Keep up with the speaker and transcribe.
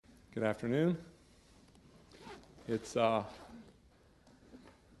Good afternoon. I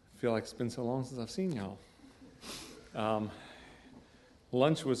feel like it's been so long since I've seen y'all.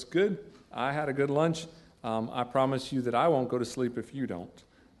 Lunch was good. I had a good lunch. I promise you that I won't go to sleep if you don't.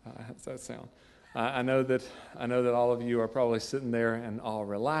 How does that sound? I know that all of you are probably sitting there and all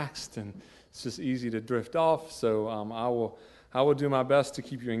relaxed, and it's just easy to drift off. So I will do my best to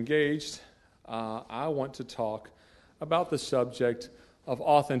keep you engaged. I want to talk about the subject of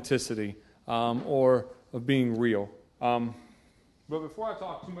authenticity, or of being real. But before I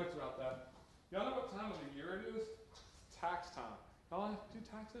talk too much about that, y'all know what time of the year it is? It's tax time. Y'all do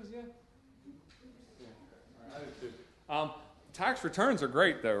taxes yet? Yeah. All right, I do too. Tax returns are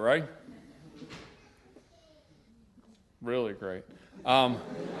great, though, right? Really great.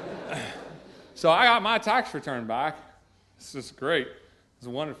 So I got my tax return back. It's just great. It's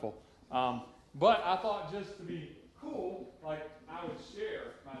wonderful. But I thought just to be cool, like I would share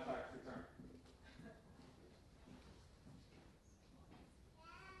my tax return.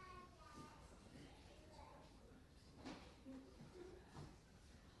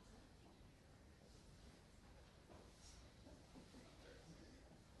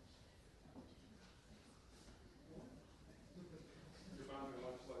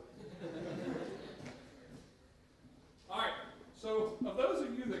 All right, so of those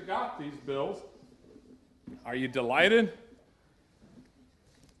of you that got these bills, are you delighted?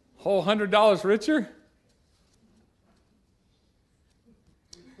 Whole $100 richer?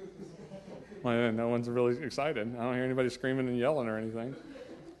 Well, no one's really excited. I don't hear anybody screaming and yelling or anything.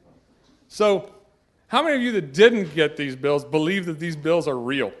 So, how many of you that didn't get these bills believe that these bills are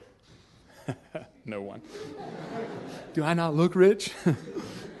real? No one. Do I not look rich?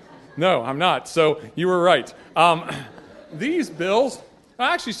 No, I'm not. So, you were right. These bills,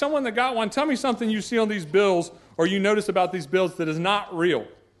 actually, someone that got one, tell me something you see on these bills or you notice about these bills that is not real.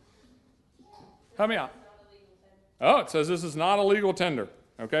 Help me out. Oh, it says this is not a legal tender.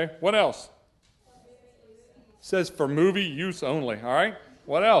 Okay, what else? It says for movie use only. All right,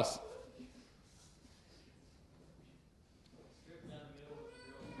 what else?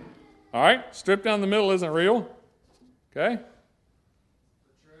 All right, strip down the middle isn't real. Okay. The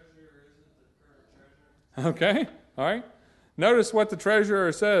treasurer isn't the current treasurer. Okay, all right. Notice what the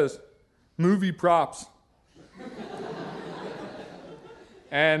treasurer says. Movie props.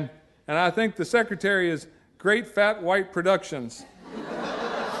 And I think the secretary is Great Fat White Productions.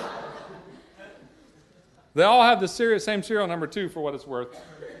 They all have the same serial number, too, for what it's worth.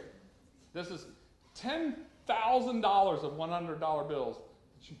 This is $10,000 of $100 bills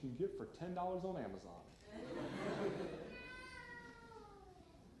that you can get for $10 on Amazon.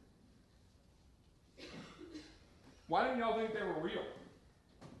 Why didn't y'all think they were real?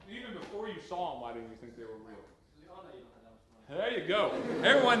 Even before you saw them, why didn't you think they were real? There you go.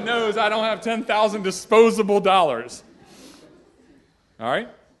 Everyone knows I don't have 10,000 disposable dollars. All right?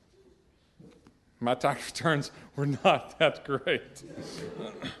 My tax returns were not that great.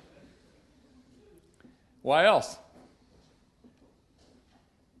 Why else?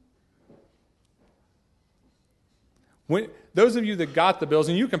 Those of you that got the bills,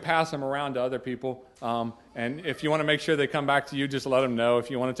 and you can pass them around to other people, and if you want to make sure they come back to you, just let them know if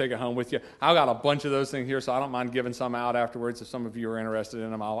you want to take it home with you. I've got a bunch of those things here, so I don't mind giving some out afterwards. If some of you are interested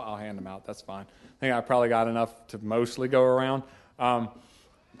in them, I'll hand them out. That's fine. I think I probably got enough to mostly go around.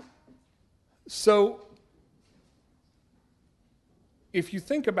 So if you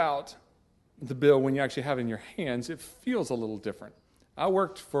think about the bill when you actually have it in your hands, it feels a little different. I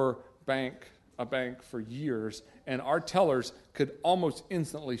worked for a bank for years, and our tellers could almost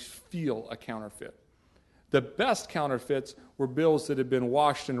instantly feel a counterfeit. The best counterfeits were bills that had been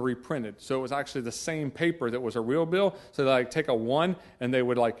washed and reprinted. So it was actually the same paper that was a real bill. So they take a 1 and they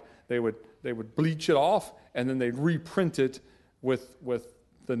would bleach it off, and then they'd reprint it with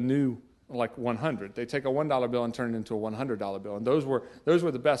the new 100. They take a $1 bill and turn it into a $100 bill, and those were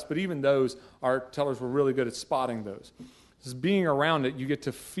the best. But even those, our tellers were really good at spotting those. Just being around it, you get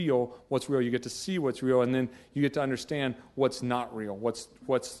to feel what's real, you get to see what's real, and then you get to understand what's not real,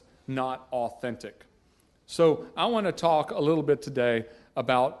 what's not authentic. So I want to talk a little bit today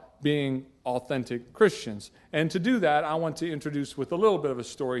about being authentic Christians. And to do that, I want to introduce with a little bit of a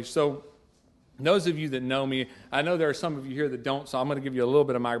story. So those of you that know me, I know there are some of you here that don't, so I'm going to give you a little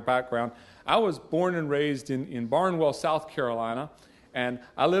bit of my background. I was born and raised in Barnwell, South Carolina, and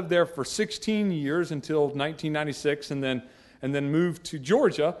I lived there for 16 years until 1996, and then moved to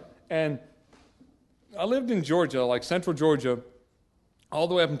Georgia. And I lived in Georgia, like central Georgia, all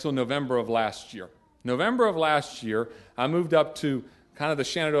the way up until November of last year. November of last year, I moved up to kind of the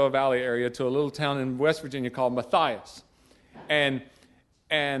Shenandoah Valley area to a little town in West Virginia called Matthias. And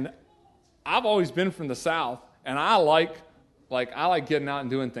And I've always been from the South, and I like getting out and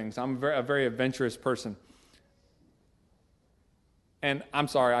doing things. I'm a very adventurous person. And I'm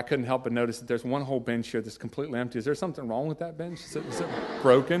sorry, I couldn't help but notice that there's one whole bench here that's completely empty. Is there something wrong with that bench? Is it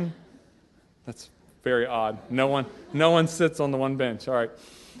broken? That's very odd. No one sits on the one bench. All right.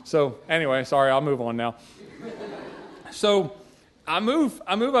 So anyway, sorry, I'll move on now. So I move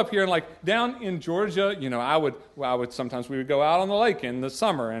up here, and like down in Georgia, I would sometimes we would go out on the lake in the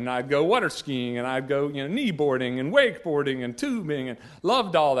summer, and I'd go water skiing, and I'd go knee boarding and wakeboarding and tubing, and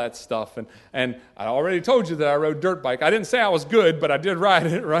loved all that stuff. And I already told you that I rode dirt bike. I didn't say I was good, but I did ride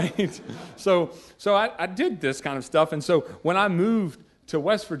it, right? So I did this kind of stuff. And so when I moved to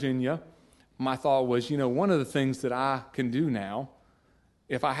West Virginia, my thought was, one of the things that I can do now,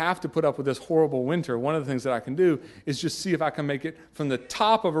 if I have to put up with this horrible winter, one of the things that I can do is just see if I can make it from the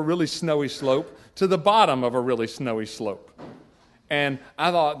top of a really snowy slope to the bottom of a really snowy slope. And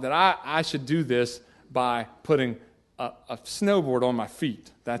I thought that I should do this by putting a snowboard on my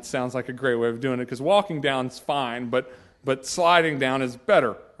feet. That sounds like a great way of doing it, because walking down is fine, but sliding down is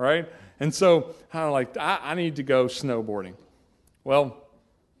better, right? And so I need to go snowboarding. Well,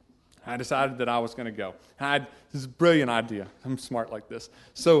 I decided that I was going to go. This is a brilliant idea. I'm smart like this.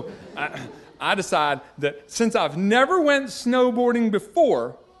 So I decided that since I've never went snowboarding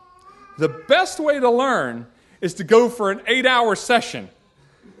before, the best way to learn is to go for an 8-hour session.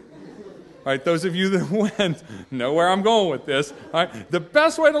 All right, those of you that went know where I'm going with this. All right, the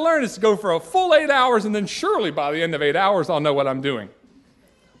best way to learn is to go for a full 8 hours, and then surely by the end of 8 hours, I'll know what I'm doing.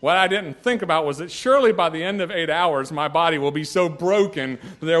 What I didn't think about was that surely by the end of 8 hours, my body will be so broken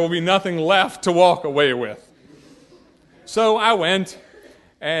that there will be nothing left to walk away with. So I went,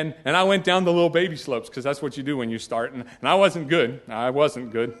 and I went down the little baby slopes, because that's what you do when you start. And I wasn't good. I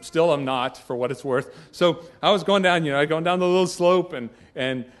wasn't good. Still am not, for what it's worth. So I was going down, going down the little slope,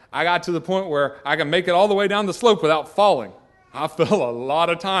 and I got to the point where I could make it all the way down the slope without falling. I fell a lot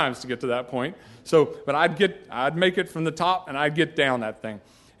of times to get to that point. But I'd make it from the top, and I'd get down that thing.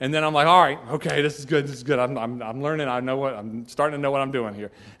 And then I'm like, all right, okay, this is good. I'm learning. I'm starting to know what I'm doing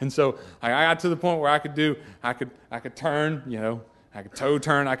here. And so I got to the point where I could turn, I could toe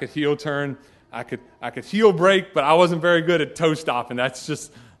turn, I could heel turn, I could heel brake, but I wasn't very good at toe stopping. That's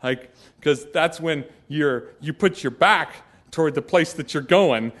just because that's when you put your back toward the place that you're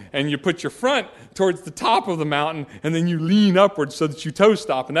going, and you put your front towards the top of the mountain, and then you lean upwards so that you toe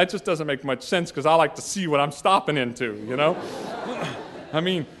stop. And that just doesn't make much sense, because I like to see what I'm stopping into, I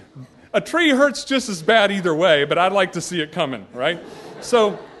mean, a tree hurts just as bad either way, but I'd like to see it coming, right?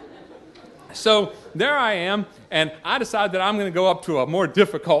 So there I am, and I decide that I'm going to go up to a more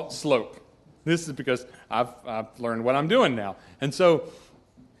difficult slope. This is because I've learned what I'm doing now. And so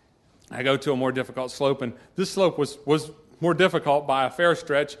I go to a more difficult slope, and this slope was more difficult by a fair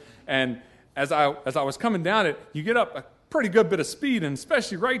stretch. And as I was coming down it, you get up a pretty good bit of speed, and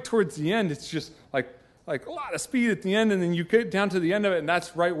especially right towards the end, it's just like a lot of speed at the end, and then you get down to the end of it, and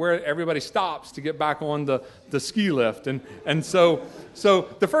that's right where everybody stops to get back on the ski lift. And so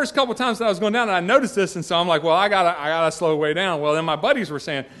the first couple times that I was going down, and I noticed this, and so I'm like, well, I gotta slow way down. Well, then my buddies were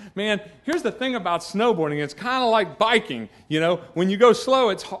saying, man, here's the thing about snowboarding. It's kind of like biking. When you go slow,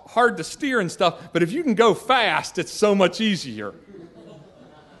 it's hard to steer and stuff, but if you can go fast, it's so much easier.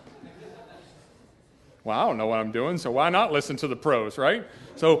 Well, I don't know what I'm doing, so why not listen to the pros, right?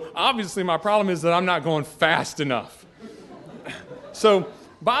 So obviously my problem is that I'm not going fast enough. So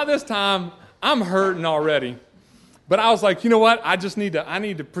by this time, I'm hurting already. But I was like, you know what? I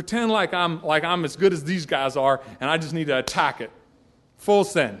need to pretend like I'm as good as these guys are, and I just need to attack it. Full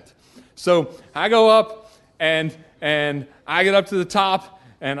send. So I go up, and I get up to the top,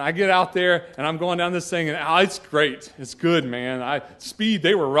 and I get out there, and I'm going down this thing, and it's great. It's good, man. Speed,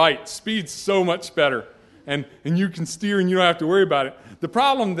 they were right. Speed's so much better. And you can steer, and you don't have to worry about it. The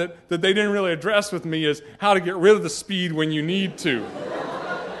problem that they didn't really address with me is how to get rid of the speed when you need to.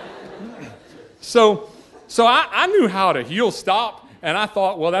 So I knew how to heel stop, and I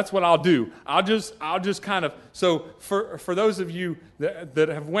thought, well, that's what I'll do. I'll just kind of, so for those of you that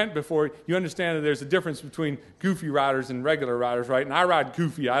have went before, you understand that there's a difference between goofy riders and regular riders, right? And I ride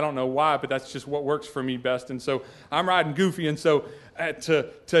goofy. I don't know why, but that's just what works for me best. And so I'm riding goofy, and so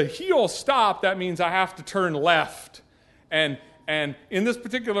to heel stop, that means I have to turn left. And in this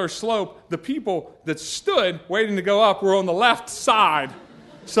particular slope, the people that stood waiting to go up were on the left side.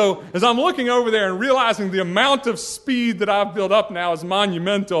 So as I'm looking over there and realizing the amount of speed that I've built up now is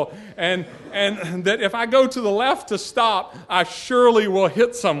monumental, and that if I go to the left to stop, I surely will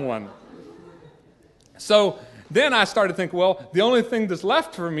hit someone. So then I started to think, well, the only thing that's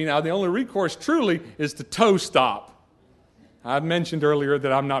left for me now, the only recourse truly, is to toe stop. I mentioned earlier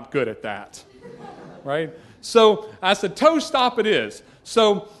that I'm not good at that, right? So I said, toe stop it is.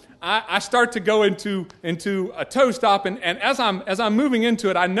 So I start to go into a toe stop, and as I'm moving into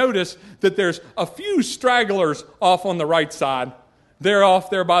it, I notice that there's a few stragglers off on the right side. They're off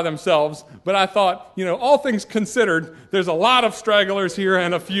there by themselves, but I thought, all things considered, there's a lot of stragglers here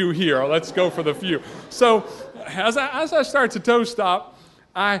and a few here. Let's go for the few. So as I start to toe stop,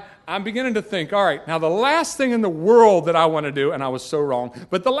 I'm beginning to think, all right, now the last thing in the world that I want to do, and I was so wrong,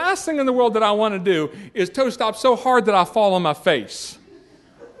 but the last thing in the world that I want to do is toe stop so hard that I fall on my face.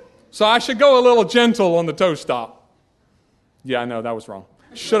 So I should go a little gentle on the toe stop. Yeah, I know, that was wrong.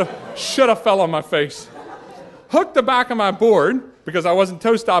 Should have fell on my face. Hooked the back of my board, because I wasn't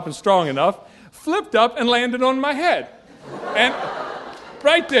toe stopping strong enough, flipped up and landed on my head. And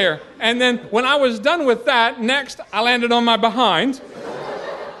right there. And then when I was done with that, next I landed on my behind.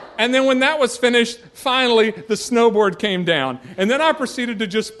 And then when that was finished, finally the snowboard came down. And then I proceeded to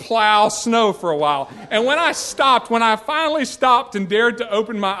just plow snow for a while. And when I finally stopped and dared to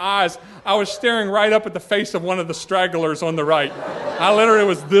open my eyes, I was staring right up at the face of one of the stragglers on the right. I literally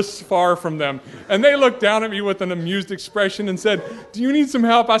was this far from them. And they looked down at me with an amused expression and said, "Do you need some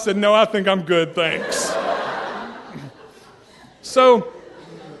help?" I said, "No, I think I'm good, thanks." So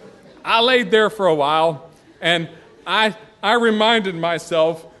I laid there for a while, and I reminded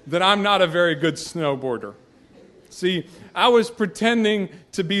myself that I'm not a very good snowboarder. See, I was pretending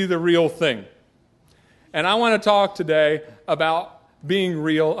to be the real thing. And I want to talk today about being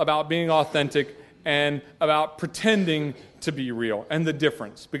real, about being authentic, and about pretending to be real, and the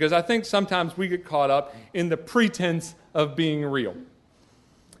difference. Because I think sometimes we get caught up in the pretense of being real.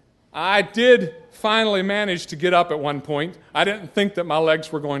 I did finally manage to get up at one point. I didn't think that my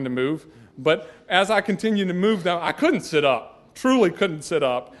legs were going to move, but as I continued to move them, I couldn't sit up. Truly couldn't sit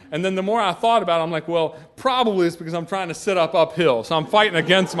up. And then the more I thought about it, I'm like, well, probably it's because I'm trying to sit up uphill. So I'm fighting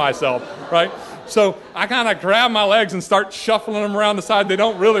against myself, right? So I kind of grab my legs and start shuffling them around the side. They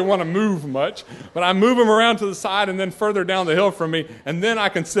don't really want to move much, but I move them around to the side and then further down the hill from me, and then I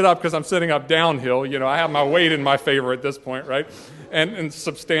can sit up because I'm sitting up downhill. I have my weight in my favor at this point, right? And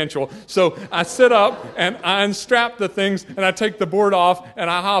substantial. So I sit up and I unstrap the things and I take the board off and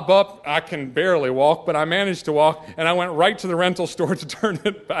I hop up. I can barely walk, but I managed to walk, and I went right to the rental store to turn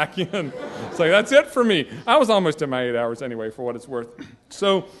it back in. It's like, that's it for me. I was almost at my 8 hours anyway, for what it's worth.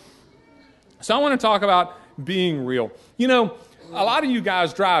 So I want to talk about being real. A lot of you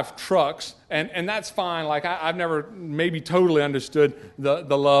guys drive trucks, and that's fine. Like, I've never maybe totally understood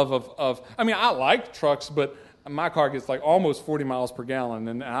the love of I like trucks, but my car gets like almost 40 miles per gallon,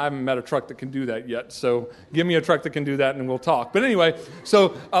 and I haven't met a truck that can do that yet. So give me a truck that can do that, and we'll talk. But anyway,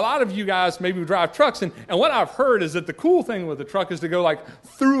 so a lot of you guys maybe drive trucks, and what I've heard is that the cool thing with a truck is to go like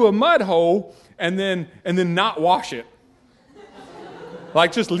through a mud hole and then not wash it.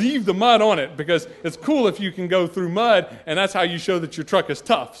 Like, just leave the mud on it, because it's cool if you can go through mud, and that's how you show that your truck is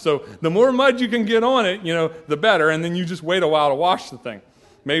tough. So the more mud you can get on it, the better, and then you just wait a while to wash the thing.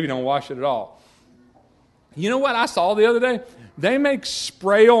 Maybe don't wash it at all. You know what I saw the other day? They make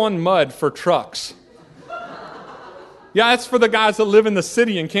spray-on mud for trucks. Yeah, it's for the guys that live in the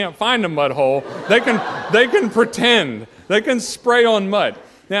city and can't find a mud hole. They can pretend. They can spray on mud.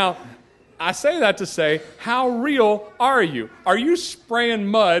 Now, I say that to say, how real are you? Are you spraying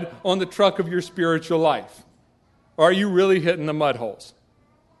mud on the truck of your spiritual life? Or are you really hitting the mud holes?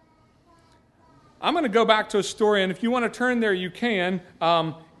 I'm going to go back to a story, and if you want to turn there, you can.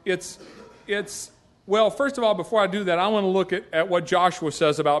 Well, first of all, before I do that, I want to look at what Joshua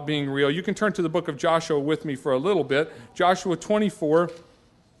says about being real. You can turn to the book of Joshua with me for a little bit. Joshua 24,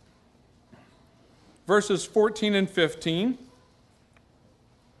 verses 14 and 15.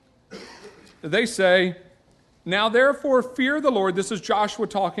 They say, "Now therefore fear the Lord." This is Joshua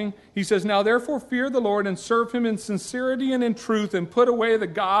talking. He says, "Now therefore fear the Lord and serve him in sincerity and in truth, and put away the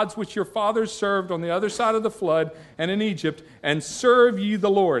gods which your fathers served on the other side of the flood and in Egypt, and serve ye the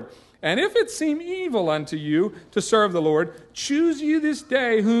Lord. And if it seem evil unto you to serve the Lord, choose ye this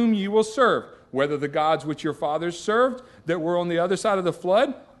day whom ye will serve, whether the gods which your fathers served that were on the other side of the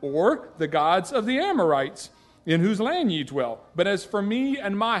flood, or the gods of the Amorites, in whose land ye dwell. But as for me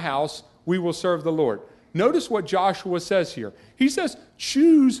and my house, we will serve the Lord." Notice what Joshua says here. He says,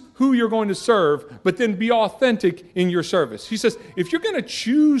 choose who you're going to serve, but then be authentic in your service. He says, if you're going to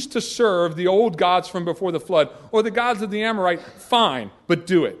choose to serve the old gods from before the flood, or the gods of the Amorite, fine, but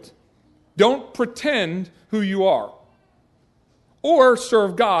do it. Don't pretend who you are. Or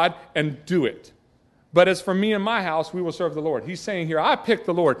serve God and do it. But as for me and my house, we will serve the Lord. He's saying here, I picked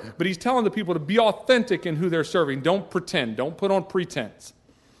the Lord. But he's telling the people to be authentic in who they're serving. Don't pretend. Don't put on pretense.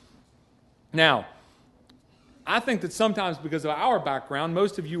 Now, I think that sometimes because of our background,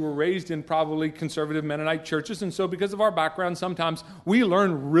 most of you were raised in probably conservative Mennonite churches, and so because of our background, sometimes we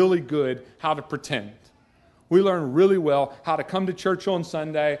learn really good how to pretend. We learn really well how to come to church on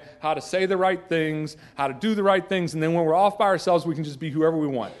Sunday, how to say the right things, how to do the right things, and then when we're off by ourselves, we can just be whoever we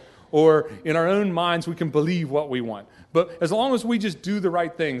want. Or in our own minds, we can believe what we want. But as long as we just do the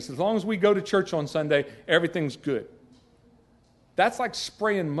right things, as long as we go to church on Sunday, everything's good. That's like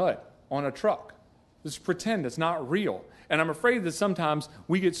spraying mud on a truck. It's pretend. It's not real. And I'm afraid that sometimes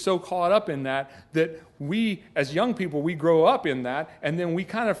we get so caught up in that we, as young people, we grow up in that, and then we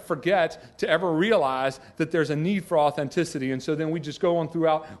kind of forget to ever realize that there's a need for authenticity. And so then we just go on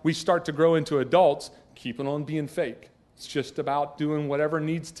throughout. We start to grow into adults, keeping on being fake. It's just about doing whatever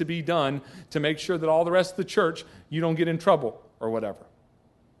needs to be done to make sure that all the rest of the church, you don't get in trouble or whatever.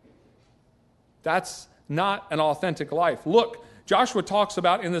 That's not an authentic life. Look, Joshua talks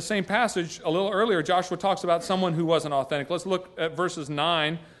about, in the same passage a little earlier, Joshua talks about someone who wasn't authentic. Let's look at verses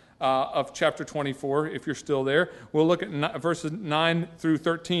 9 of chapter 24, if you're still there. We'll look at verses 9 through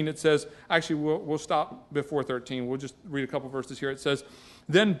 13. It says, actually, we'll stop before 13. We'll just read a couple verses here. It says,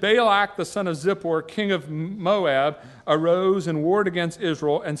 "Then Balak, the son of Zippor, king of Moab, arose and warred against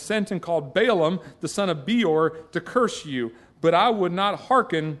Israel, and sent and called Balaam, the son of Beor, to curse you. But I would not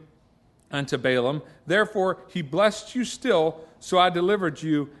hearken unto Balaam. Therefore he blessed you still, so I delivered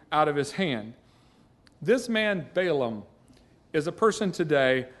you out of his hand." This man, Balaam, is a person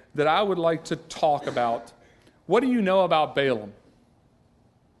today that I would like to talk about. What do you know about Balaam?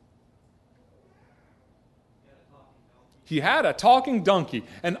 He had a talking donkey.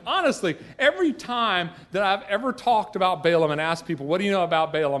 And honestly, every time that I've ever talked about Balaam and asked people, what do you know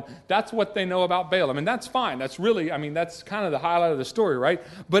about Balaam? That's what they know about Balaam. And that's fine. That's really, that's kind of the highlight of the story, right?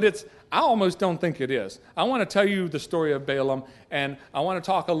 But I almost don't think it is. I want to tell you the story of Balaam, and I want to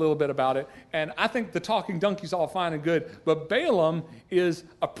talk a little bit about it. And I think the talking donkey's all fine and good, but Balaam is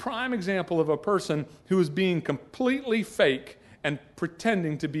a prime example of a person who is being completely fake and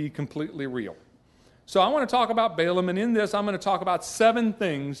pretending to be completely real. So I want to talk about Balaam, and in this I'm going to talk about 7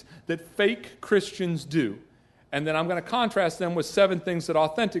 things that fake Christians do. And then I'm going to contrast them with 7 things that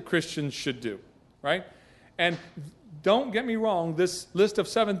authentic Christians should do, right? And don't get me wrong, this list of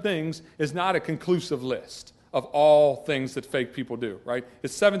 7 things is not a conclusive list of all things that fake people do, right?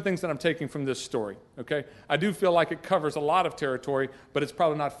 It's 7 things that I'm taking from this story, okay? I do feel like it covers a lot of territory, but it's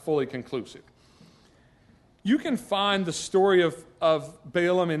probably not fully conclusive. You can find the story of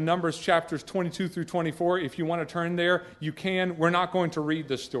Balaam in Numbers chapters 22 through 24. If you want to turn there, you can. We're not going to read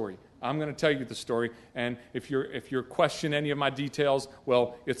this story. I'm going to tell you the story, and if you're questioning any of my details,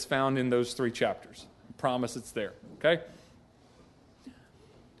 well, it's found in those 3 chapters. I promise it's there, okay?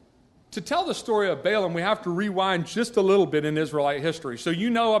 To tell the story of Balaam, we have to rewind just a little bit in Israelite history. So you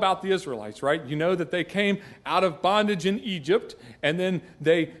know about the Israelites, right? You know that they came out of bondage in Egypt, and then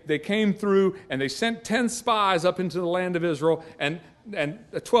they came through, and they sent 10 spies up into the land of Israel, and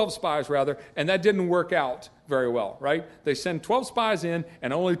 12 spies, rather, and that didn't work out very well, right? They send 12 spies in,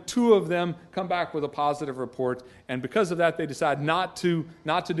 and only 2 of them come back with a positive report, and because of that, they decide not to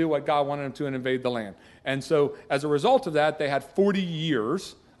do what God wanted them to and invade the land. And so, as a result of that, they had 40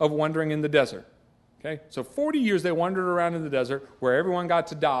 years of wandering in the desert. Okay? So 40 years they wandered around in the desert where everyone got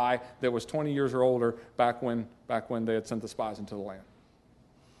to die that was 20 years or older back when they had sent the spies into the land.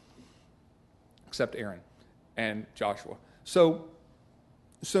 Except Aaron and Joshua.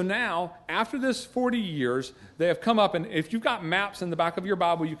 So now, after this 40 years, they have come up, and if you've got maps in the back of your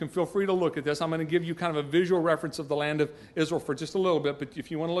Bible, you can feel free to look at this. I'm going to give you kind of a visual reference of the land of Israel for just a little bit, but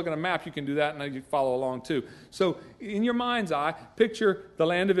if you want to look at a map, you can do that, and you follow along too. So, in your mind's eye, picture the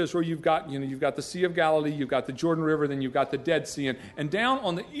land of Israel. You've got the Sea of Galilee, you've got the Jordan River, then you've got the Dead Sea, and down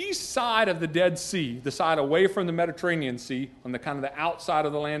on the east side of the Dead Sea, the side away from the Mediterranean Sea, on the kind of the outside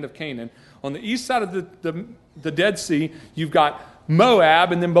of the land of Canaan, on the east side of the Dead Sea, you've got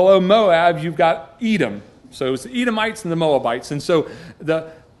Moab, and then below Moab, you've got Edom. So it's the Edomites and the Moabites. And so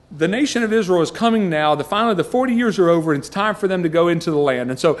the nation of Israel is coming now. Finally, the 40 years are over, and it's time for them to go into the land.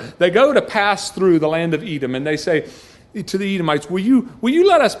 And so they go to pass through the land of Edom, and they say to the Edomites, will you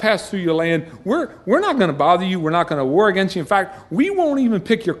let us pass through your land? We're not going to bother you. We're not going to war against you. In fact, we won't even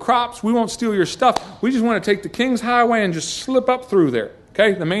pick your crops. We won't steal your stuff. We just want to take the King's Highway and just slip up through there,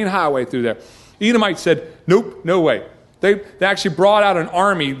 okay, the main highway through there. The Edomites said, nope, no way. They actually brought out an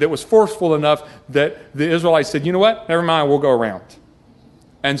army that was forceful enough that the Israelites said, you know what, never mind, we'll go around.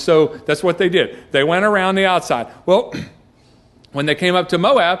 And so that's what they did. They went around the outside. Well, when they came up to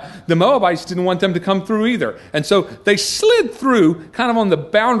Moab, the Moabites didn't want them to come through either. And so they slid through kind of on the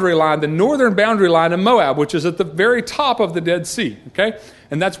boundary line, the northern boundary line of Moab, which is at the very top of the Dead Sea. Okay?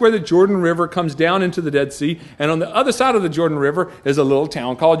 And that's where the Jordan River comes down into the Dead Sea. And on the other side of the Jordan River is a little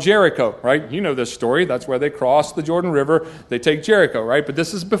town called Jericho, right? You know this story. That's where they cross the Jordan River. They take Jericho, right? But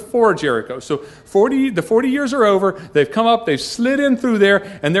this is before Jericho. So the 40 years are over. They've come up. They've slid in through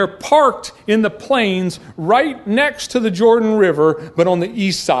there. And they're parked in the plains right next to the Jordan River, but on the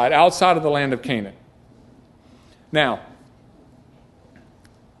east side, outside of the land of Canaan. Now,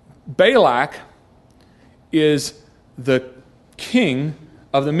 Balak is the king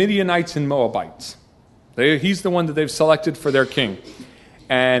of the Midianites and Moabites. He's the one that they've selected for their king.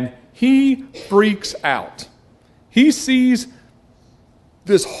 And he freaks out. He sees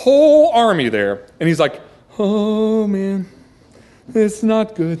this whole army there, and he's like, oh man, it's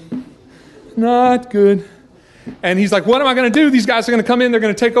not good. Not good. And he's like, what am I going to do? These guys are going to come in, they're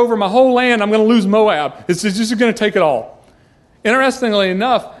going to take over my whole land, I'm going to lose Moab. It's just going to take it all. Interestingly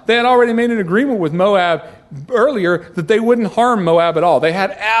enough, they had already made an agreement with Moab earlier that they wouldn't harm Moab at all. They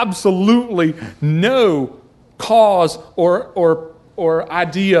had absolutely no cause or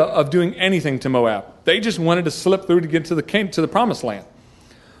idea of doing anything to Moab. They just wanted to slip through to get to the promised land.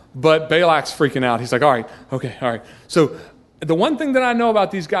 But Balak's freaking out. He's like, all right. So the one thing that I know about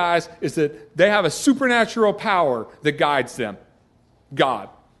these guys is that they have a supernatural power that guides them. God,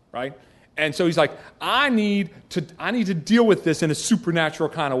 right? And so he's like, I need to deal with this in a supernatural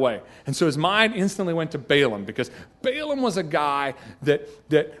kind of way. And so his mind instantly went to Balaam, because Balaam was a guy that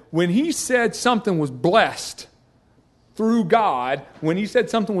when he said something was blessed through God, when he said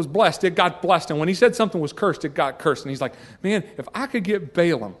something was blessed, it got blessed. And when he said something was cursed, it got cursed. And he's like, man, if I could get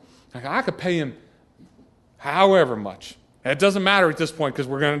Balaam, I could pay him however much. It doesn't matter at this point because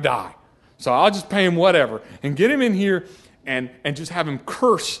we're going to die. So I'll just pay him whatever and get him in here and just have him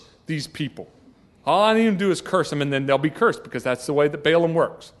curse these people. All I need him to do is curse them, and then they'll be cursed, because that's the way that Balaam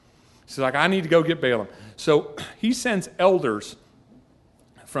works. He's like, I need to go get Balaam. So he sends elders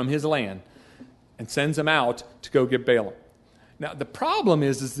from his land and sends them out to go get Balaam. Now, the problem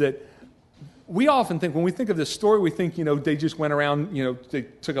is that we often think, when we think of this story, we think, they just went around, they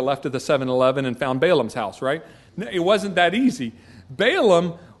took a left at the 7-Eleven and found Balaam's house, right? It wasn't that easy.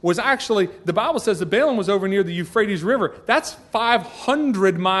 Balaam was actually, the Bible says that Balaam was over near the Euphrates River. That's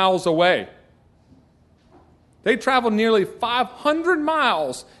 500 miles away. They traveled nearly 500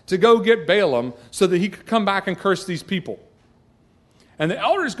 miles to go get Balaam so that he could come back and curse these people. And the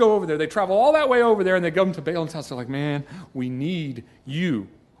elders go over there. They travel all that way over there, and they go to Balaam's house. They're like, man, we need you.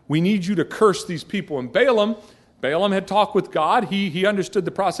 We need you to curse these people. And Balaam had talked with God. He understood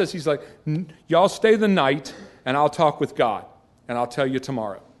the process. He's like, y'all stay the night, and I'll talk with God, and I'll tell you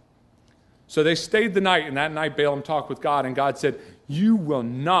tomorrow. So they stayed the night, and that night Balaam talked with God, and God said, you will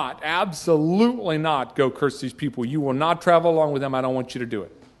not, absolutely not go curse these people. You will not travel along with them. I don't want you to do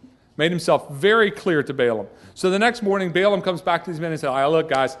it. Made himself very clear to Balaam. So the next morning, Balaam comes back to these men and says, all right, look,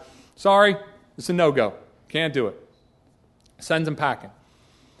 guys, sorry, it's a no-go. Can't do it. Sends them packing.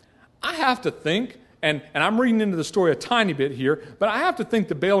 I have to think, and I'm reading into the story a tiny bit here, but I have to think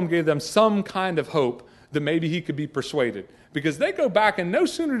that Balaam gave them some kind of hope that maybe he could be persuaded. Because they go back, and no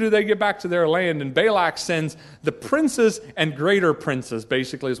sooner do they get back to their land, and Balak sends the princes and greater princes,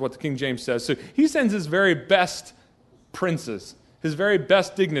 basically is what the King James says. So he sends his very best princes, his very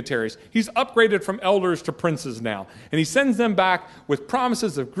best dignitaries. He's upgraded from elders to princes now. And he sends them back with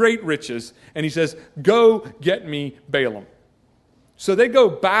promises of great riches, and he says, go get me Balaam. So they go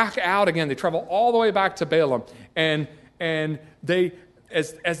back out again. They travel all the way back to Balaam, and they,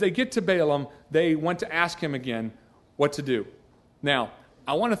 as they get to Balaam, they want to ask him again what to do. Now,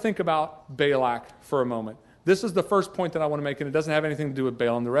 I want to think about Balak for a moment. This is the first point that I want to make, and it doesn't have anything to do with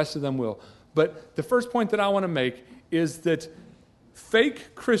Balaam. The rest of them will. But the first point that I want to make is that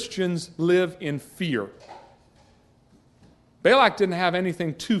fake Christians live in fear. Balak didn't have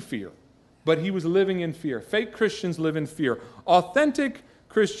anything to fear, but he was living in fear. Fake Christians live in fear. Authentic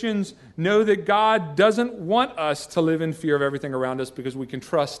Christians know that God doesn't want us to live in fear of everything around us, because we can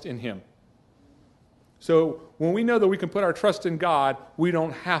trust in him. So when we know that we can put our trust in God, we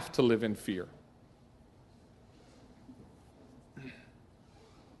don't have to live in fear.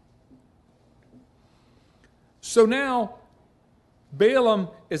 So now, Balaam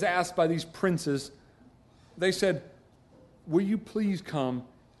is asked by these princes, they said, will you please come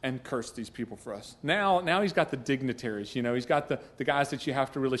and curse these people for us? Now he's got the dignitaries, he's got the guys that you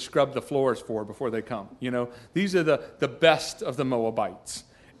have to really scrub the floors for before they come. These are the best of the Moabites.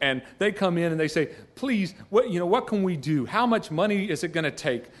 And they come in and they say, please, what can we do? How much money is it going to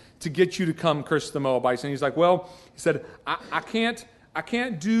take to get you to come curse the Moabites? And he's like, he said, I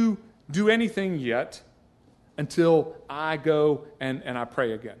can't do anything yet until I go and I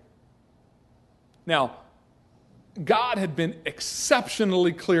pray again. Now, God had been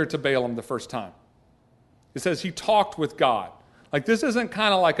exceptionally clear to Balaam the first time. It says he talked with God. Like, this isn't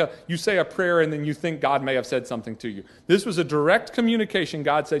kind of like you say a prayer and then you think God may have said something to you. This was a direct communication.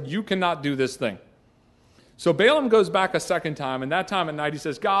 God said, you cannot do this thing. So Balaam goes back a second time, and that time at night he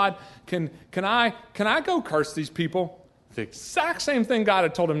says, God, can I go curse these people? The exact same thing God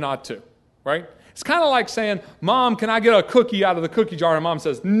had told him not to, right? It's kind of like saying, Mom, can I get a cookie out of the cookie jar? And Mom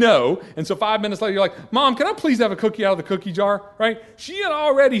says, no. And so 5 minutes later, you're like, Mom, can I please have a cookie out of the cookie jar? Right? She had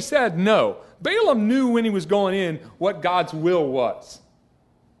already said no. Balaam knew when he was going in what God's will was.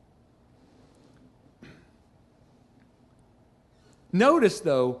 Notice,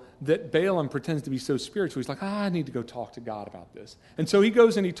 though, that Balaam pretends to be so spiritual. He's like, I need to go talk to God about this. And so he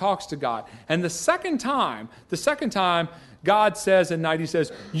goes and he talks to God. And the second time, God says at night, he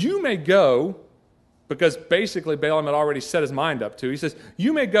says, you may go, because basically Balaam had already set his mind up to. He says,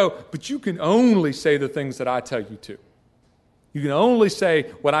 you may go, but you can only say the things that I tell you to. You can only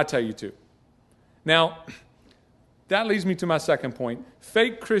say what I tell you to. Now, that leads me to my second point.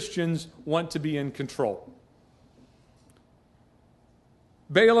 Fake Christians want to be in control.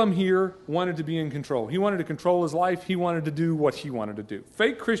 Balaam here wanted to be in control. He wanted to control his life. He wanted to do what he wanted to do.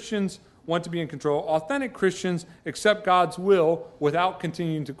 Fake Christians want to be in control. Authentic Christians accept God's will without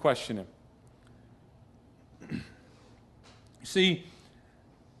continuing to question him. See,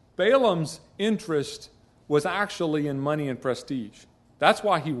 Balaam's interest was actually in money and prestige. That's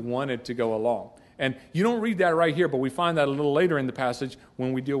why he wanted to go along. And you don't read that right here, but we find that a little later in the passage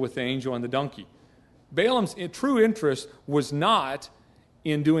when we deal with the angel and the donkey. Balaam's true interest was not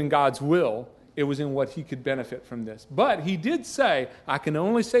in doing God's will. It was in what he could benefit from this. But he did say, I can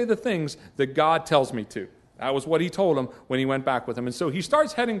only say the things that God tells me to. That was what he told him when he went back with him. And so he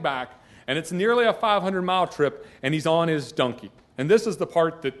starts heading back, and it's nearly a 500-mile trip, and he's on his donkey. And this is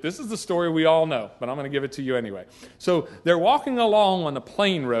the story we all know, but I'm going to give it to you anyway. So they're walking along on a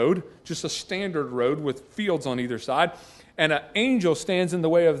plain road, just a standard road with fields on either side, and an angel stands in the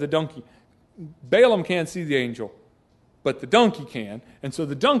way of the donkey. Balaam can't see the angel, but the donkey can. And so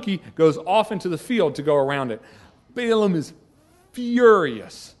the donkey goes off into the field to go around it. Balaam is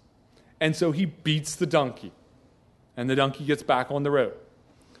furious. And so he beats the donkey. And the donkey gets back on the road.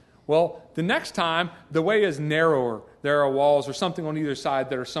 Well, the next time, the way is narrower. There are walls or something on either side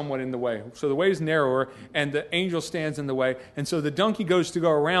that are somewhat in the way. So the way is narrower, and the angel stands in the way. And so the donkey goes to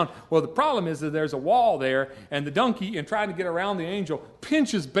go around. Well, the problem is that there's a wall there, and the donkey, in trying to get around the angel,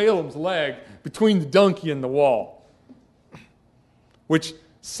 pinches Balaam's leg between the donkey and the wall. Which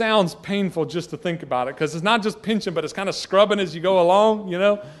sounds painful just to think about it, because it's not just pinching, but it's kind of scrubbing as you go along, you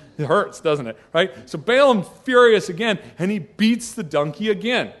know? It hurts, doesn't it? Right? So Balaam's furious again, and he beats the donkey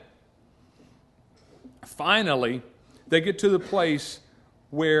again. Finally, they get to the place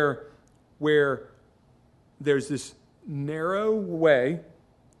where there's this narrow way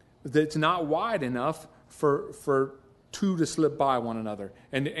that's not wide enough for two to slip by one another.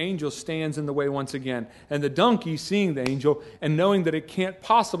 And the angel stands in the way once again. And the donkey, seeing the angel and knowing that it can't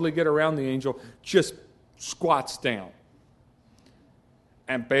possibly get around the angel, just squats down.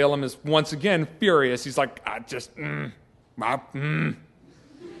 And Balaam is once again furious. He's like,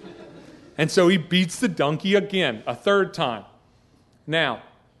 And so he beats the donkey again, a third time. Now,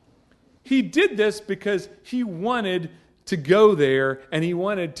 he did this because he wanted to go there, and he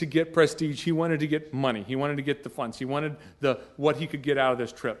wanted to get prestige. He wanted to get money. He wanted to get the funds. He wanted what he could get out of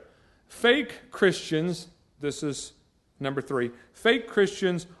this trip. Fake Christians, this is number 3, fake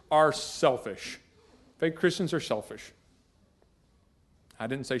Christians are selfish. Fake Christians are selfish. I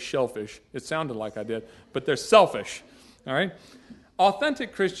didn't say shellfish. It sounded like I did, but they're selfish. All right?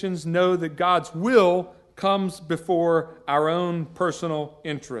 Authentic Christians know that God's will comes before our own personal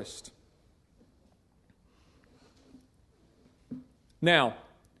interest. Now,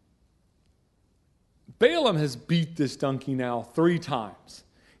 Balaam has beat this donkey now 3 times.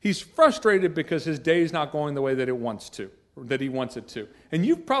 He's frustrated because his day's not going the way that he wants it to. And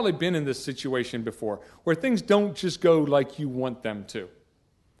you've probably been in this situation before, where things don't just go like you want them to,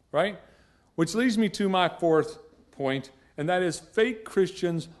 right? Which leads me to my 4th point, and that is fake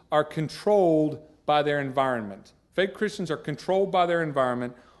Christians are controlled by their environment. Fake Christians are controlled by their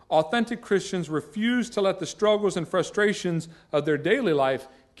environment. Authentic Christians refuse to let the struggles and frustrations of their daily life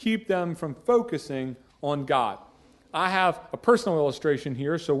keep them from focusing on God. I have a personal illustration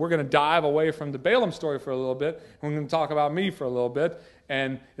here, so we're going to dive away from the Balaam story for a little bit. We're going to talk about me for a little bit,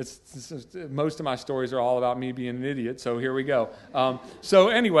 and most of my stories are all about me being an idiot, so here we go. So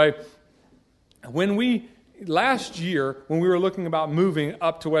anyway, when we last year, when we were looking about moving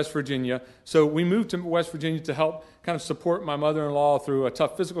up to West Virginia, so we moved to West Virginia to help kind of support my mother-in-law through a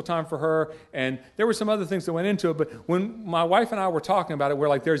tough physical time for her, and there were some other things that went into it, but when my wife and I were talking about it, we're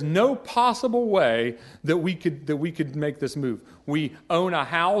like, there's no possible way that we could make this move. We own a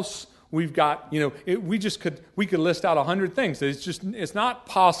house. We've got, we could list out 100 things. It's not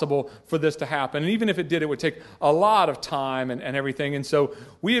possible for this to happen. And even if it did, it would take a lot of time and everything. And so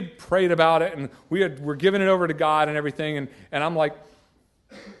we had prayed about it, and we're giving it over to God and everything. And I'm like,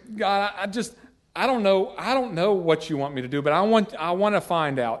 God, I don't know what you want me to do, but I want to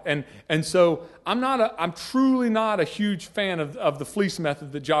find out. And so I'm truly not a huge fan of the fleece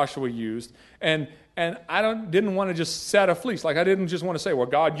method that Joshua used. And I didn't want to just set a fleece. Like, I didn't just want to say, well,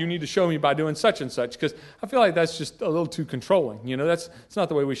 God, you need to show me by doing such and such, because I feel like that's just a little too controlling. It's not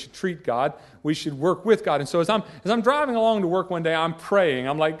the way we should treat God. We should work with God. And so as I'm driving along to work one day, I'm praying.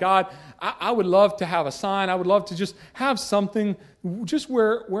 I'm like, God, I would love to have a sign. I would love to just have something just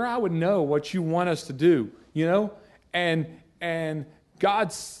where I would know what you want us to do, And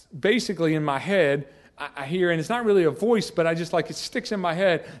God's basically in my head. I hear, and it's not really a voice, but it sticks in my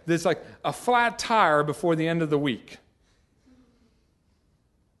head, there's like a flat tire before the end of the week.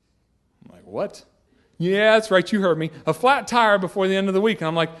 I'm like, what? Yeah, that's right, you heard me. A flat tire before the end of the week. And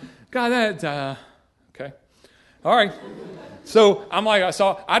I'm like, God, okay. All right. So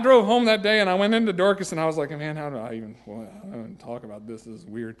I drove home that day, and I went into Dorcas, and I was like, man, how do I even talk about this? This is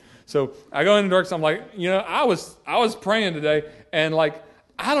weird. So I go into Dorcas, I'm like, I was praying today, and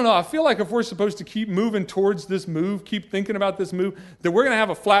I don't know, I feel like if we're supposed to keep moving towards this move, keep thinking about this move, that we're going to have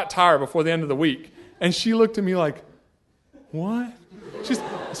a flat tire before the end of the week. And she looked at me like, what? She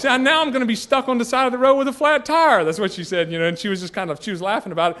said, now I'm going to be stuck on the side of the road with a flat tire. That's what she said, and she was just she was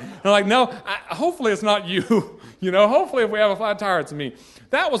laughing about it. And I'm like, no, hopefully it's not you. Hopefully if we have a flat tire, it's me.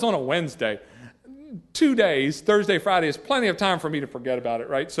 That was on a Wednesday. 2 days, Thursday, Friday, is plenty of time for me to forget about it,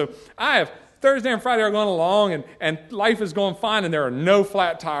 right? So I have Thursday and Friday are going along, and life is going fine, and there are no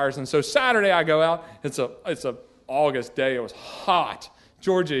flat tires. And so Saturday I go out. It's a August day. It was hot.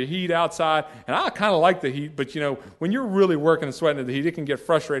 Georgia heat outside, and I kind of like the heat, but when you're really working and sweating at the heat, it can get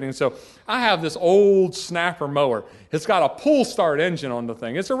frustrating. So I have this old snapper mower. It's got a pull start engine on the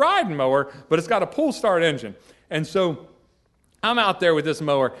thing. It's a riding mower, but it's got a pull start engine. And so I'm out there with this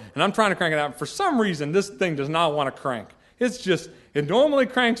mower, and I'm trying to crank it out. And for some reason, this thing does not want to crank. It normally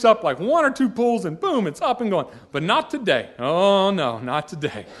cranks up like 1 or 2 pulls, and boom, it's up and going. But not today. Oh, no, not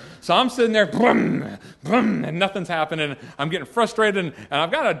today. So I'm sitting there, boom, boom, and nothing's happening. I'm getting frustrated, and I've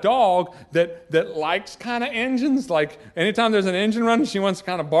got a dog that likes kind of engines. Like, anytime there's an engine running, she wants to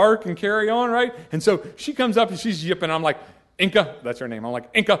kind of bark and carry on, right? And so she comes up, and she's yipping. I'm like, Inca, that's her name. I'm like,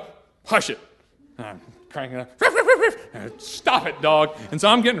 Inca, hush it. And I'm cranking it up. Stop it, dog. And so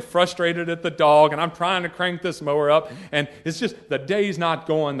I'm getting frustrated at the dog, and I'm trying to crank this mower up, and it's just the day's not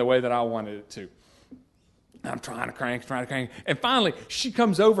going the way that I wanted it to. And I'm trying to crank, and finally she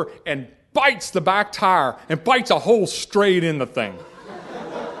comes over and bites the back tire and bites a hole straight in the thing.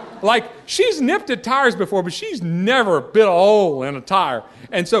 Like, she's nipped at tires before, but she's never bit a hole in a tire.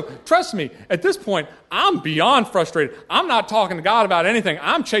 And so, trust me, at this point, I'm beyond frustrated. I'm not talking to God about anything.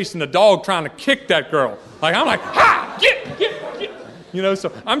 I'm chasing the dog trying to kick that girl. I'm like, ha! Get!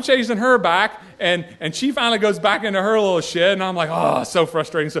 So I'm chasing her back, and she finally goes back into her little shed, and I'm like, oh, so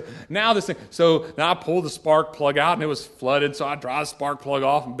frustrating. So now I pulled the spark plug out, and it was flooded, so I drive the spark plug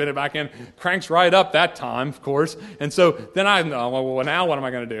off and bit it back in. Cranks right up that time, of course. And so then well, now what am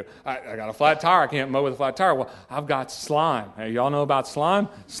I going to do? I got a flat tire. I can't mow with a flat tire. Well, I've got slime. Hey, y'all know about slime?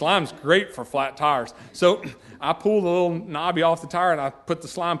 Slime's great for flat tires. So I pull the little knobby off the tire, and I put the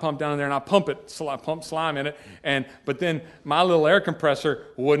slime pump down in there, and I pump slime in it. But then my little air compressor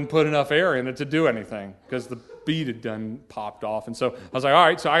wouldn't put enough air in it to do anything because the bead had done popped off. And so I was like, all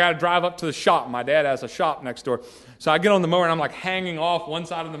right, so I got to drive up to the shop. My dad has a shop next door. So I get on the mower, and I'm like hanging off one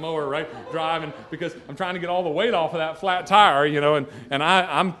side of the mower, right, driving, because I'm trying to get all the weight off of that flat tire, and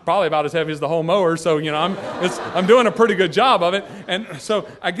I'm probably about as heavy as the whole mower, so, I'm doing a pretty good job of it. And so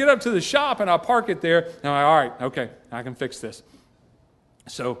I get up to the shop, and I park it there, and I'm like, all right, okay, I can fix this.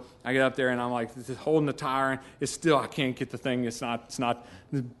 So I get up there, and I'm like holding the tire, and I can't get the thing. It's not,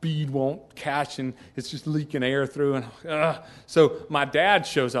 the bead won't catch, and it's just leaking air through. And so my dad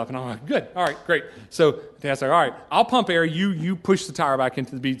shows up, and I'm like, good, all right, great. So Dad's like, all right, I'll pump air. You push the tire back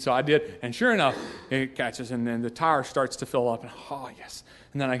into the bead. So I did, and sure enough, it catches, and then the tire starts to fill up, and oh, yes.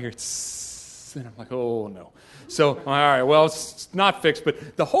 And then I hear tss, and I'm like, oh, no. So, all right, well, it's not fixed,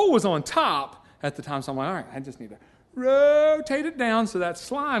 but the hole was on top at the time, so I'm like, all right, I just need to rotate it down so that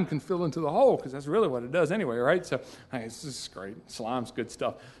slime can fill into the hole, because that's really what it does anyway, right? So hey, this is great. Slime's good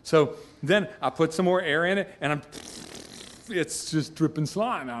stuff. So then I put some more air in it, and it's just dripping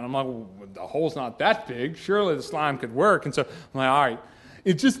slime out. I'm like, well, the hole's not that big. Surely the slime could work. And so I'm like, all right,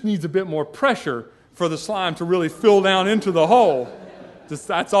 it just needs a bit more pressure for the slime to really fill down into the hole.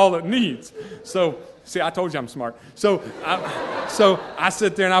 That's all it needs. So, see, I told you I'm smart. So I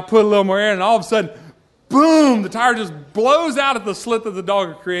sit there and I put a little more air, and all of a sudden, boom, the tire just blows out at the slit that the dog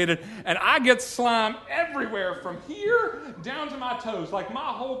had created, and I get slime everywhere from here down to my toes. Like my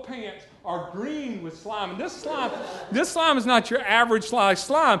whole pants are green with slime. And this slime is not your average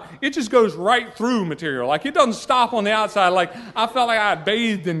slime. It just goes right through material. Like it doesn't stop on the outside. Like I felt like I had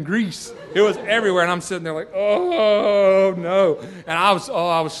bathed in grease. It was everywhere, and I'm sitting there like, oh no. And I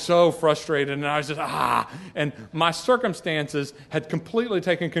was so frustrated, and I was just, and my circumstances had completely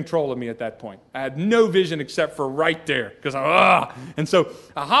taken control of me at that point. I had no vision except for right there, because and so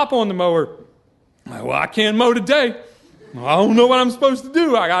I hop on the mower. I'm like, well, I can't mow today. I don't know what I'm supposed to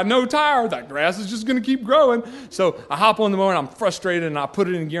do. I got no tire. That grass is just going to keep growing. So I hop on the mower, and I'm frustrated, and I put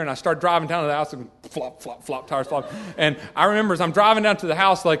it in gear, and I start driving down to the house, and flop, flop, flop, tires flop. And I remember as I'm driving down to the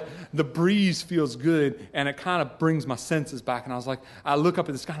house, like the breeze feels good, and it kind of brings my senses back. And I was like, I look up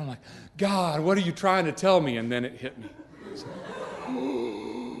at the sky, and I'm like, God, what are you trying to tell me? And then it hit me.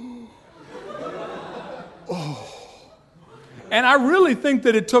 And I really think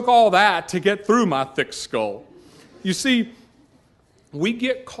that it took all that to get through my thick skull. You see, we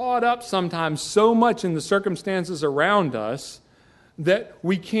get caught up sometimes so much in the circumstances around us that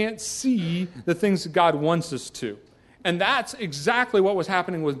we can't see the things that God wants us to. And that's exactly what was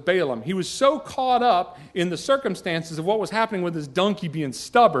happening with Balaam. He was so caught up in the circumstances of what was happening with his donkey being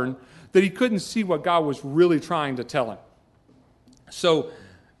stubborn that he couldn't see what God was really trying to tell him. So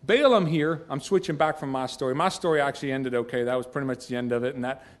Balaam here, I'm switching back from my story. My story actually ended okay. That was pretty much the end of it, and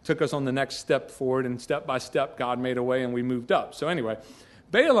that took us on the next step forward, and step by step, God made a way, and we moved up. So anyway,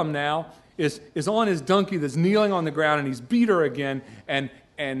 Balaam now is on his donkey that's kneeling on the ground, and he's beat her again, and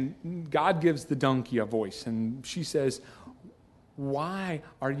God gives the donkey a voice, and she says, why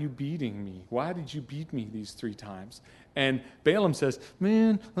are you beating me? Why did you beat me these 3 times? And Balaam says,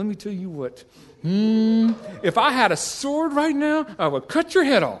 man, let me tell you what. If I had a sword right now, I would cut your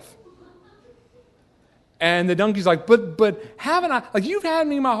head off. And the donkey's like, but haven't I, like you've had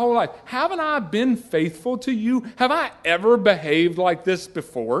me my whole life. Haven't I been faithful to you? Have I ever behaved like this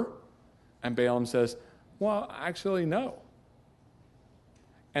before? And Balaam says, well, actually, no.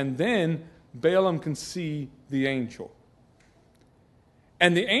 And then Balaam can see the angel.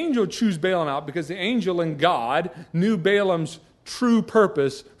 And the angel chose Balaam out because the angel and God knew Balaam's true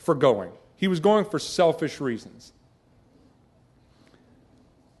purpose for going. He was going for selfish reasons.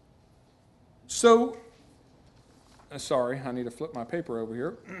 So, sorry, I need to flip my paper over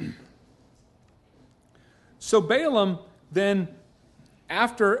here. So Balaam then,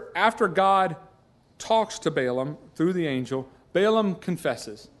 after God talks to Balaam through the angel, Balaam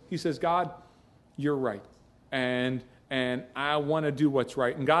confesses. He says, God, you're right. And I want to do what's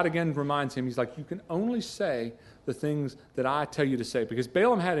right. And God again reminds him, he's like, you can only say the things that I tell you to say. Because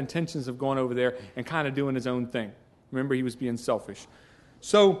Balaam had intentions of going over there and kind of doing his own thing. Remember, he was being selfish.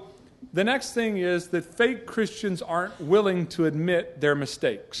 So the next thing is that fake Christians aren't willing to admit their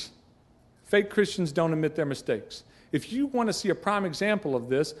mistakes. Fake Christians don't admit their mistakes. If you want to see a prime example of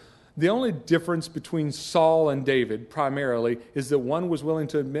this, the only difference between Saul and David, primarily, is that one was willing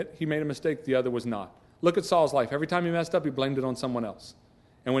to admit he made a mistake, the other was not. Look at Saul's life. Every time he messed up, he blamed it on someone else.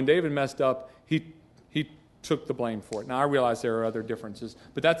 And when David messed up, he took the blame for it. Now, I realize there are other differences,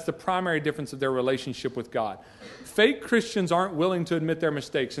 but that's the primary difference of their relationship with God. Fake Christians aren't willing to admit their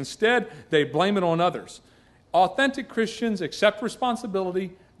mistakes. Instead, they blame it on others. Authentic Christians accept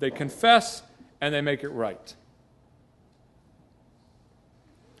responsibility, they confess, and they make it right.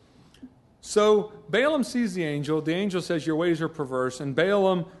 So Balaam sees the angel. The angel says, your ways are perverse, and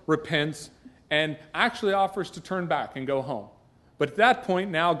Balaam repents and actually offers to turn back and go home. But at that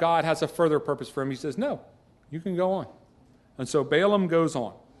point, now God has a further purpose for him. He says, no, you can go on. And so Balaam goes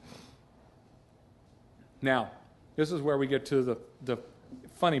on. Now, this is where we get to the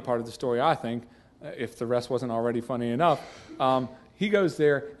funny part of the story, I think, if the rest wasn't already funny enough. He goes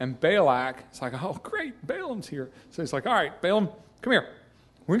there, and Balak, it's like, oh, great, Balaam's here. So he's like, all right, Balaam, come here.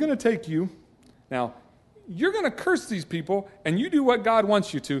 We're going to take you. Now, you're going to curse these people, and you do what God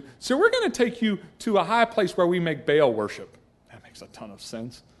wants you to. So we're going to take you to a high place where we make Baal worship. That makes a ton of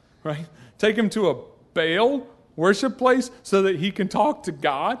sense, right? Take him to a Baal worship place so that he can talk to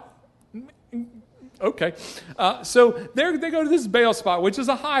God. Okay. So they go to this Baal spot, which is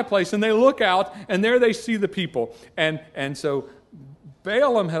a high place, and they look out, and there they see the people. And so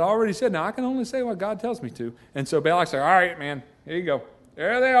Balaam had already said, now I can only say what God tells me to. And so Balak said, all right, man, here you go.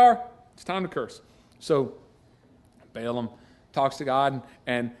 There they are. It's time to curse. So Balaam talks to God,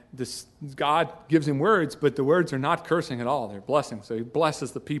 and God gives him words, but the words are not cursing at all. They're blessing. So he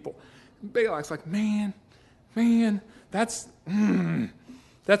blesses the people. Balak's like, man, that's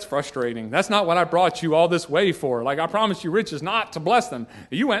frustrating. That's not what I brought you all this way for. Like, I promised you riches not to bless them.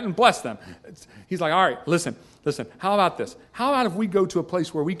 You went and blessed them. He's like, all right, listen, how about this? How about if we go to a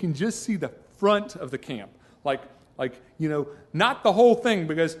place where we can just see the front of the camp? Like, not the whole thing,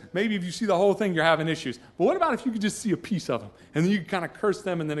 because maybe if you see the whole thing, you're having issues. But what about if you could just see a piece of them? And then you could kind of curse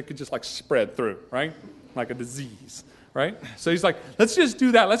them, and then it could just like spread through, right? Like a disease, right? So he's like, let's just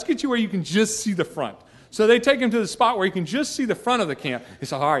do that. Let's get you where you can just see the front. So they take him to the spot where you can just see the front of the camp.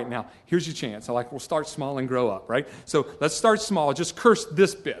 He's like, all right, now, here's your chance. We'll start small and grow up, right? So let's start small. Just curse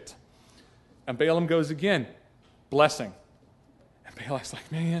this bit. And Balaam goes again, blessing. And Balak's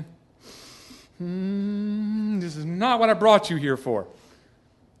like, man, this is not what I brought you here for.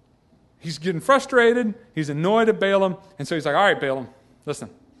 He's getting frustrated. He's annoyed at Balaam. And so he's like, all right, Balaam, listen.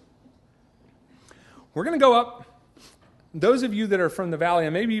 We're going to go up. Those of you that are from the valley,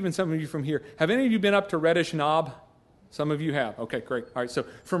 and maybe even some of you from here, have any of you been up to Reddish Knob? Some of you have. Okay, great. All right, so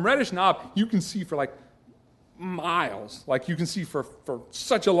from Reddish Knob, you can see for like miles. Like you can see for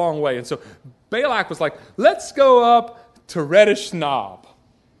such a long way. And so Balak was like, let's go up to Reddish Knob.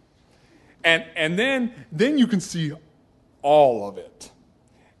 And then you can see all of it.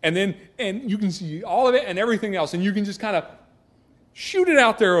 And you can see all of it and everything else. And you can just kind of shoot it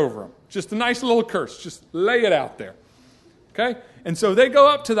out there over them. Just a nice little curse. Just lay it out there. Okay? And so they go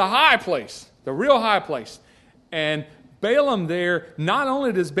up to the high place, the real high place. And Balaam there, not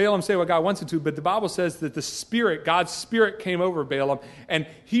only does Balaam say what God wants him to, but the Bible says that the Spirit, God's Spirit came over Balaam, and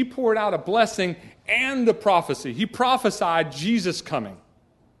he poured out a blessing and the prophecy. He prophesied Jesus coming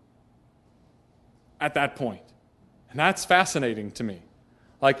at that point. And that's fascinating to me.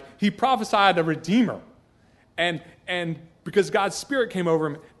 Like, he prophesied a Redeemer. And because God's Spirit came over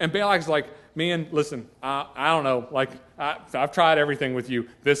him, and Balak's like, man, listen, I don't know. Like, I've tried everything with you.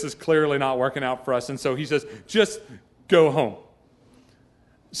 This is clearly not working out for us. And so he says, just go home.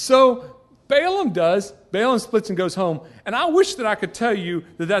 So Balaam does. Balaam splits and goes home. And I wish that I could tell you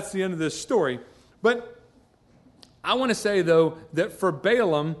that that's the end of this story. But I want to say, though, that for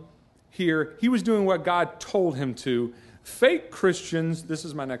Balaam here, he was doing what God told him to. Fake Christians, this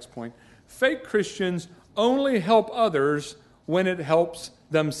is my next point, fake Christians only help others when it helps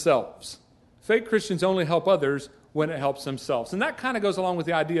themselves. Fake Christians only help others when it helps themselves. And that kind of goes along with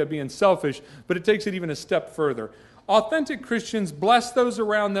the idea of being selfish, but it takes it even a step further. Authentic Christians bless those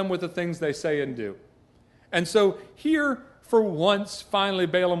around them with the things they say and do. And so here, for once, finally,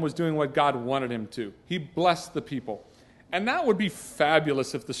 Balaam was doing what God wanted him to. He blessed the people. And that would be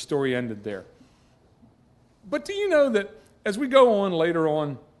fabulous if the story ended there. But do you know that as we go on later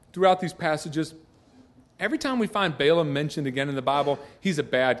on throughout these passages, every time we find Balaam mentioned again in the Bible, he's a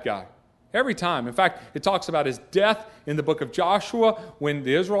bad guy. Every time. In fact, it talks about his death in the book of Joshua when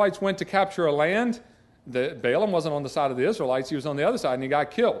the Israelites went to capture a land. Balaam wasn't on the side of the Israelites. He was on the other side, and he got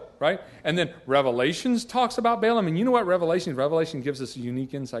killed, right? And then Revelations talks about Balaam. And you know what Revelation gives us a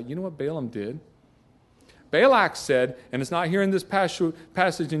unique insight. You know what Balaam did? Balak said, and it's not here in this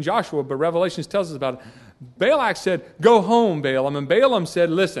passage in Joshua, but Revelations tells us about it. Balak said, go home, Balaam. And Balaam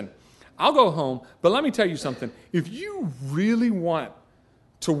said, listen, I'll go home, but let me tell you something. If you really want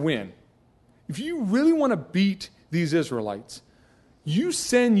to win, if you really want to beat these Israelites, you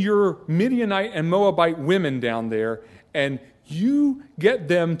send your Midianite and Moabite women down there, and you get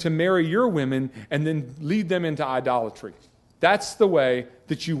them to marry your women and then lead them into idolatry. That's the way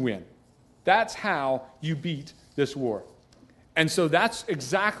that you win. That's how you beat this war. And so that's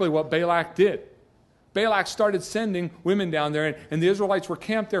exactly what Balak did. Balak started sending women down there, and the Israelites were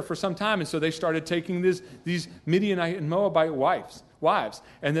camped there for some time, and so they started taking these Midianite and Moabite wives,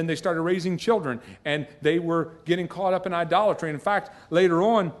 and then they started raising children, and they were getting caught up in idolatry. And in fact, later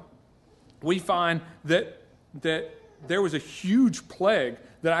on, we find that there was a huge plague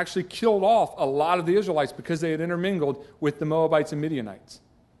that actually killed off a lot of the Israelites because they had intermingled with the Moabites and Midianites.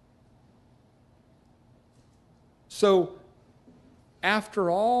 So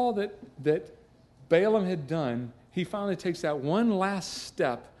after all that Balaam had done, he finally takes that one last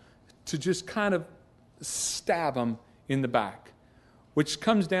step to just kind of stab him in the back, which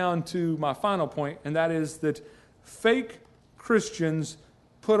comes down to my final point, and that is that fake Christians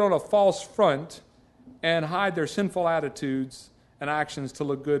put on a false front and hide their sinful attitudes and actions to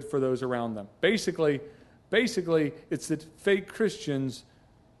look good for those around them. Basically, it's that fake Christians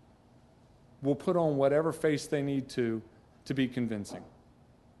will put on whatever face they need to be convincing.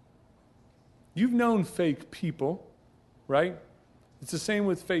 You've known fake people, right? It's the same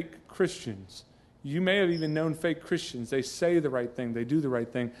with fake Christians. You may have even known fake Christians. They say the right thing, they do the right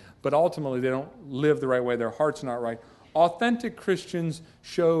thing, but ultimately they don't live the right way. Their heart's not right. Authentic Christians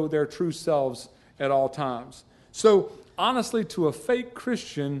show their true selves at all times. So, honestly, to a fake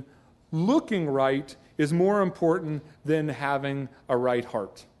Christian, looking right is more important than having a right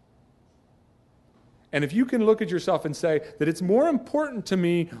heart. And if you can look at yourself and say that it's more important to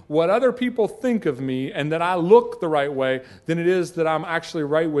me what other people think of me and that I look the right way than it is that I'm actually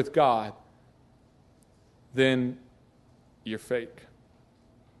right with God, then you're fake.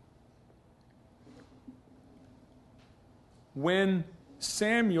 When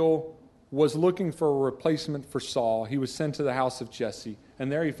Samuel was looking for a replacement for Saul, he was sent to the house of Jesse, and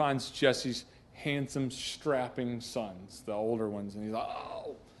there he finds Jesse's handsome, strapping sons, the older ones, and he's like,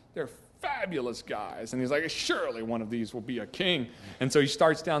 oh, they're fabulous guys. And he's like, surely one of these will be a king. And so he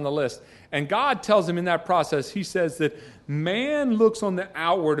starts down the list. And God tells him in that process, he says that man looks on the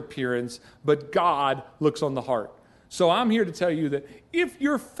outward appearance, but God looks on the heart. So I'm here to tell you that if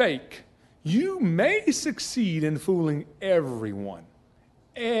you're fake, you may succeed in fooling everyone.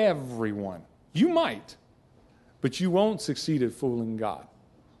 Everyone. You might, but you won't succeed at fooling God.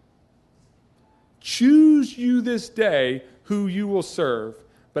 Choose you this day who you will serve.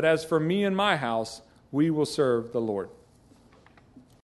 But as for me and my house, we will serve the Lord.